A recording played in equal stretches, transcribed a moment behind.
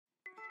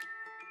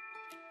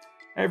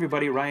Hi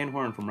everybody, Ryan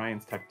Horn from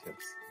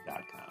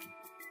Ryan'sTechTips.com.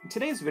 In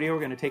today's video, we're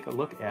going to take a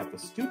look at the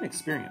student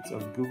experience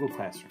of Google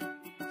Classroom,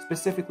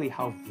 specifically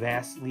how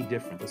vastly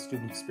different the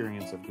student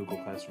experience of Google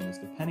Classroom is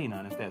depending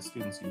on if that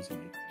student's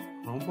using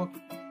a Chromebook,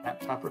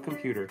 laptop, or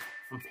computer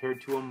compared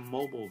to a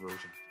mobile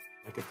version,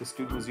 like if the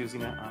student was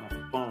using it on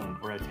a phone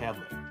or a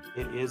tablet.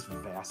 It is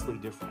vastly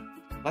different.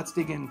 Let's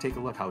dig in and take a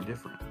look how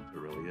different it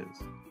really is.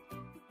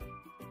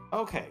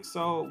 Okay,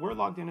 so we're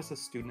logged in as a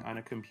student on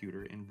a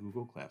computer in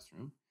Google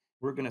Classroom.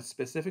 We're going to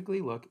specifically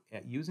look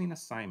at using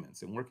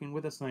assignments and working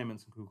with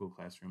assignments in Google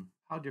Classroom,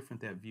 how different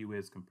that view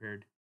is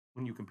compared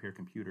when you compare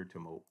computer to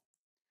mobile.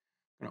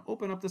 I'm going to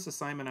open up this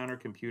assignment on our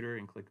computer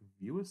and click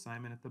View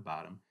Assignment at the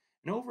bottom.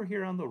 And over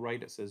here on the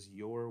right, it says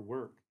Your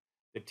Work.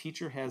 The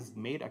teacher has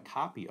made a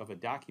copy of a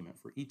document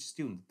for each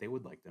student that they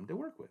would like them to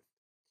work with.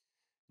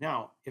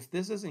 Now, if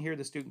this isn't here,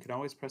 the student can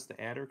always press the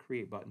Add or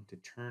Create button to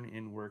turn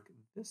in work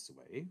this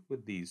way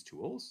with these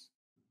tools.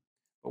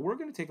 But we're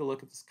going to take a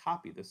look at this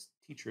copy this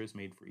teacher has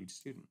made for each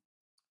student.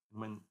 And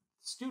when the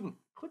student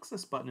clicks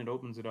this button, it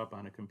opens it up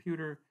on a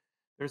computer.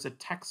 There's a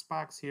text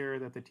box here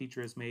that the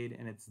teacher has made,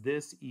 and it's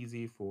this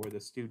easy for the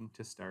student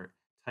to start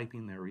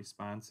typing their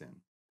response in.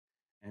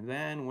 And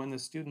then when the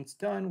student's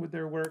done with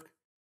their work,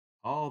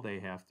 all they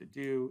have to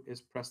do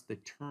is press the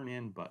Turn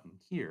In button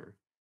here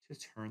to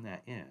turn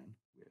that in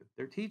with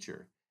their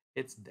teacher.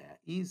 It's that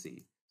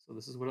easy. So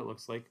this is what it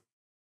looks like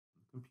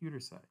on the computer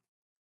side.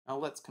 Now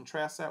let's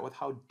contrast that with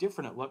how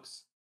different it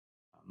looks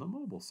on the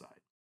mobile side.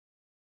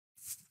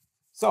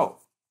 So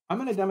I'm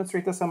going to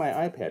demonstrate this on my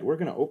iPad. We're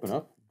going to open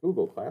up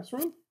Google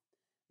Classroom,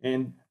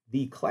 and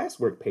the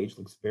classwork page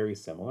looks very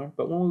similar,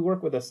 but when we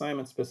work with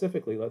assignments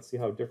specifically, let's see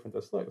how different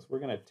this looks. We're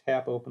going to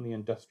tap open the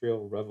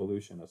Industrial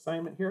Revolution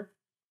assignment here.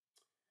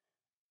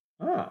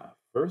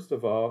 First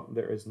of all,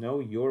 there is no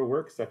Your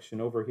Work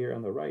section over here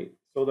on the right.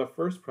 So the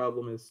first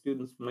problem is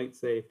students might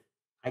say,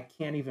 I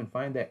can't even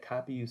find that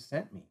copy you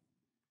sent me.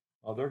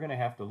 Well, they're going to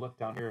have to look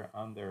down here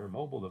on their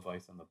mobile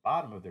device on the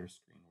bottom of their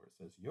screen where it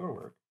says Your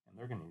Work, and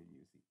they're going to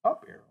use the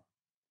up arrow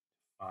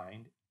to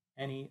find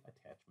any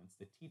attachments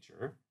the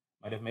teacher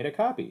might have made a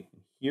copy.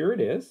 And here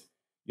it is.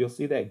 You'll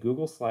see that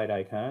Google slide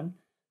icon.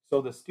 So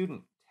the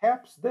student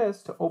taps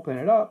this to open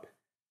it up,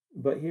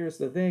 but here's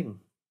the thing.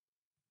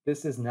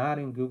 This is not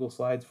in Google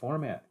Slides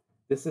format.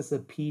 This is a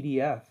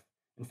PDF.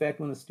 In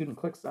fact, when the student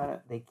clicks on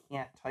it, they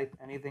can't type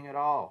anything at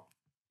all.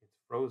 It's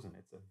frozen.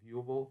 It's a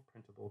viewable,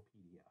 printable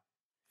PDF.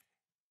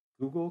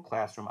 Google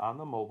Classroom on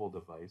the mobile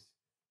device,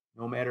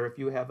 no matter if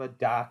you have a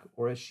doc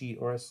or a sheet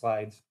or a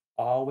slides,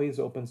 always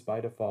opens by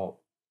default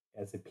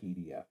as a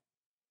PDF.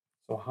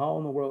 So how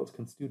in the world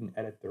can student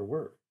edit their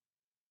work?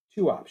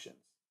 Two options.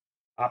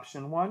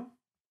 Option one,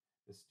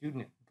 the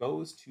student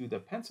goes to the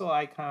pencil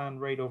icon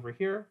right over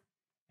here,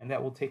 and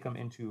that will take them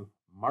into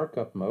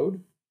markup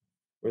mode,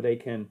 where they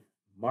can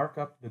mark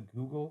up the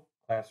Google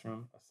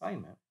Classroom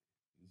assignment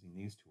using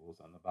these tools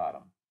on the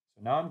bottom.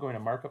 So now I'm going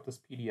to mark up this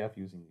PDF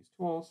using these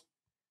tools.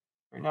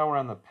 Right now we're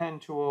on the pen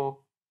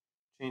tool,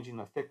 changing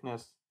the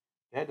thickness.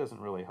 That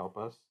doesn't really help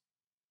us.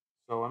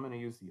 So I'm going to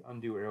use the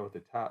undo arrow at the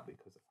top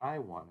because I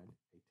wanted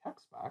a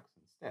text box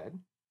instead.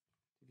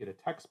 To get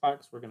a text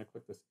box, we're going to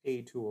click this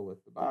A tool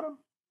at the bottom.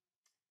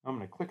 I'm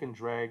going to click and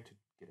drag to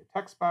get a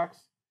text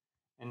box.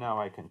 And now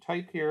I can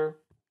type here.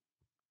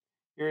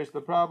 Here's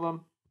the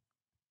problem.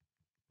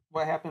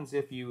 What happens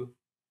if you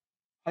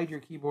hide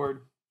your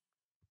keyboard,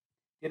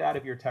 get out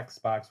of your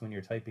text box when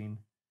you're typing?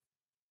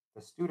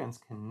 The students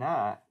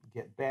cannot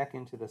get back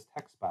into this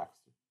text box.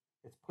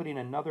 It's putting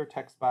another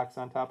text box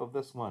on top of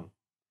this one.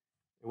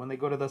 And when they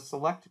go to the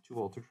select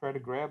tool to try to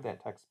grab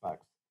that text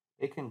box,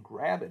 they can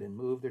grab it and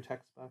move their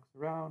text box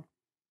around.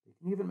 They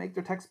can even make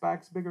their text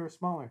box bigger or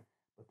smaller,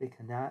 but they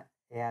cannot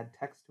add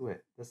text to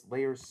it. This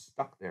layer's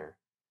stuck there.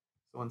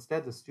 So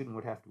instead, the student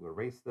would have to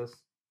erase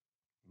this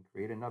and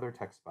create another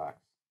text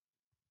box.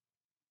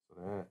 So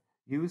that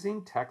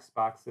using text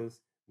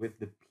boxes with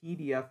the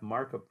PDF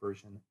markup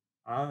version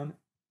on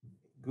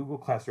Google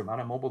Classroom on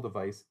a mobile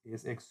device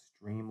is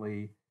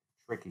extremely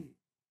tricky,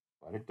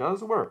 but it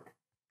does work.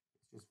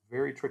 It's just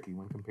very tricky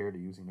when compared to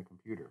using a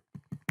computer.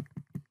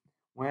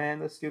 When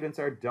the students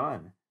are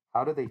done,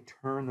 how do they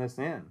turn this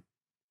in?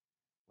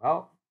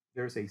 Well,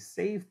 there's a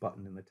save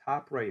button in the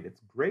top right.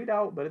 It's grayed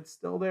out, but it's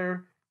still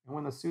there. And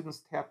when the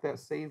students tap that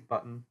save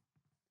button,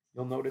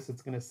 you'll notice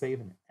it's going to save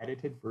an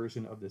edited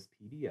version of this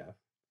PDF.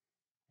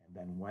 And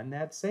then when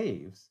that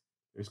saves,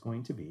 there's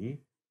going to be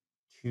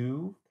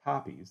 2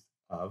 copies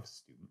of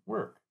student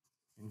work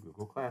in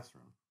Google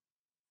Classroom.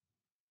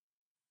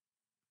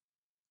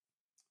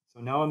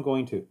 So now I'm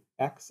going to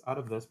X out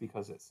of this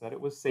because it said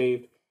it was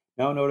saved.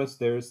 Now notice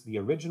there's the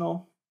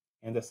original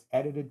and this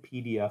edited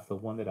PDF, the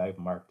one that I've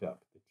marked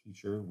up. The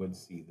teacher would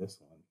see this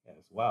one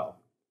as well.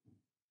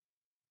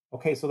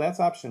 Okay, so that's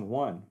option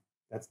 1.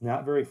 That's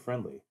not very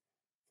friendly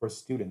for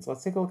students.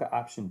 Let's take a look at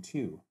option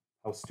 2,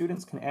 how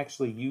students can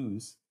actually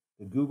use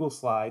the Google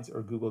Slides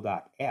or Google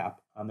Doc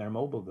app on their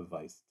mobile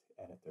device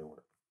to edit their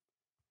work.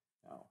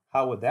 Now,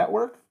 how would that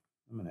work?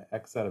 I'm going to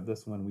X out of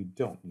this one. We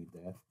don't need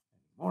that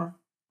anymore.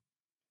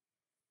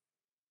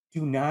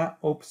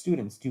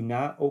 students, do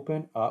not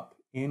open up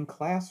in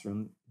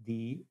Classroom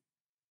the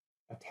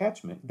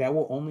attachment. That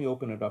will only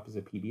open it up as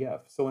a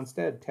PDF. So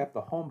instead, tap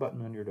the home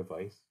button on your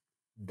device,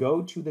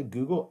 go to the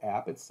Google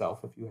app itself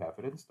if you have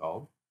it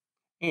installed.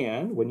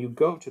 And when you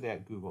go to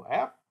that Google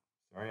app,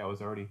 sorry, I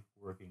was already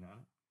working on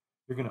it,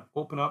 you're going to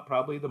open up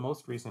probably the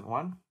most recent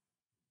one.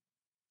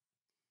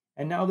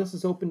 And now this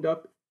is opened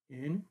up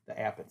in the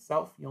app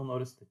itself. You'll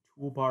notice the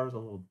toolbar is a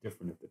little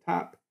different at the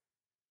top.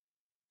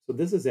 So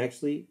this is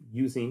actually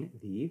using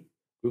the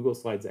Google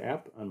Slides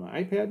app on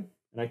my iPad.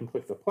 And I can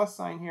click the plus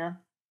sign here.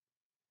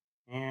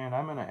 And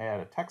I'm going to add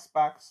a text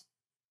box.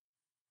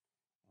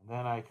 And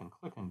then I can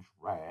click and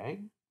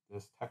drag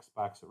this text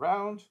box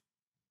around.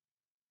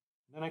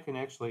 And then I can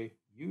actually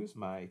use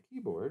my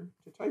keyboard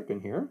to type in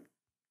here.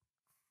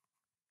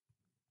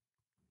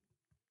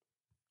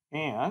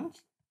 And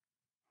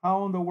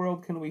how in the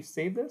world can we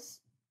save this?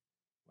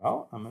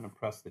 Well, I'm going to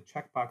press the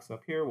checkbox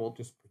up here. We'll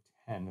just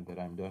pretend that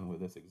I'm done with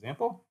this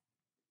example.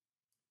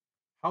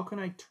 How can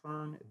I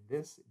turn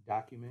this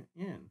document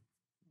in?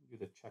 Do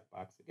the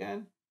checkbox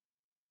again.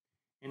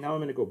 And now I'm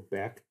going to go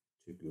back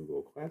to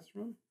Google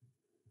Classroom.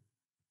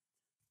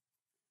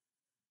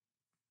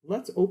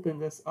 Let's open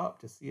this up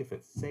to see if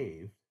it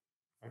saved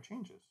our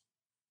changes.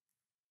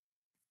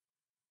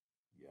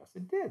 Yes,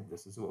 it did.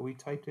 This is what we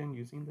typed in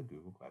using the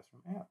Google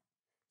Classroom app.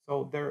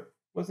 So there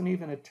wasn't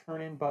even a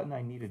turn in button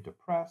I needed to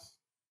press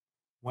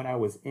when I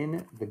was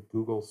in the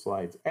Google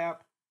Slides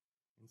app.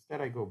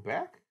 Instead, I go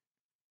back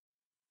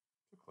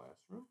to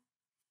Classroom,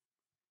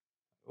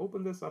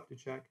 open this up to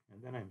check,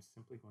 and then I'm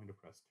simply going to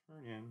press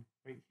turn in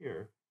right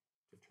here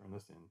to turn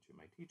this into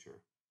my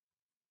teacher.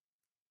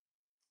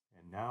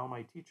 And now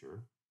my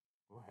teacher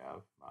will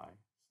have my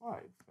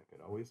slides. I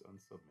could always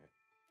unsubmit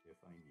if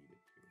I needed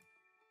to.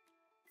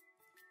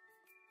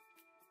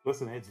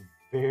 Listen, it's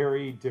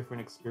very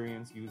different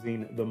experience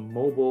using the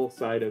mobile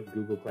side of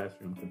Google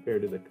Classroom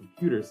compared to the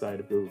computer side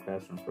of Google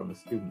Classroom from a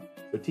student.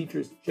 So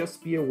teachers,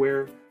 just be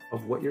aware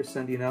of what you're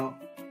sending out.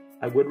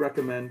 I would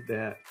recommend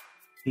that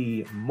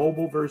the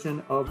mobile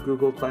version of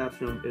Google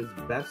Classroom is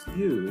best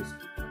used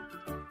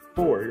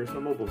for, here's the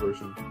mobile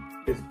version,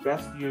 is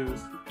best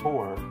used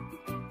for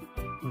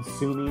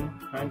consuming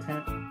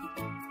content,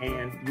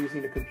 and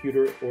using a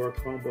computer or a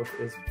Chromebook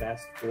is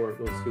best for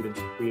those students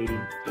creating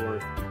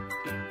or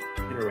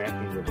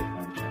interacting with the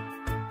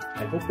content.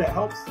 I hope that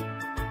helps.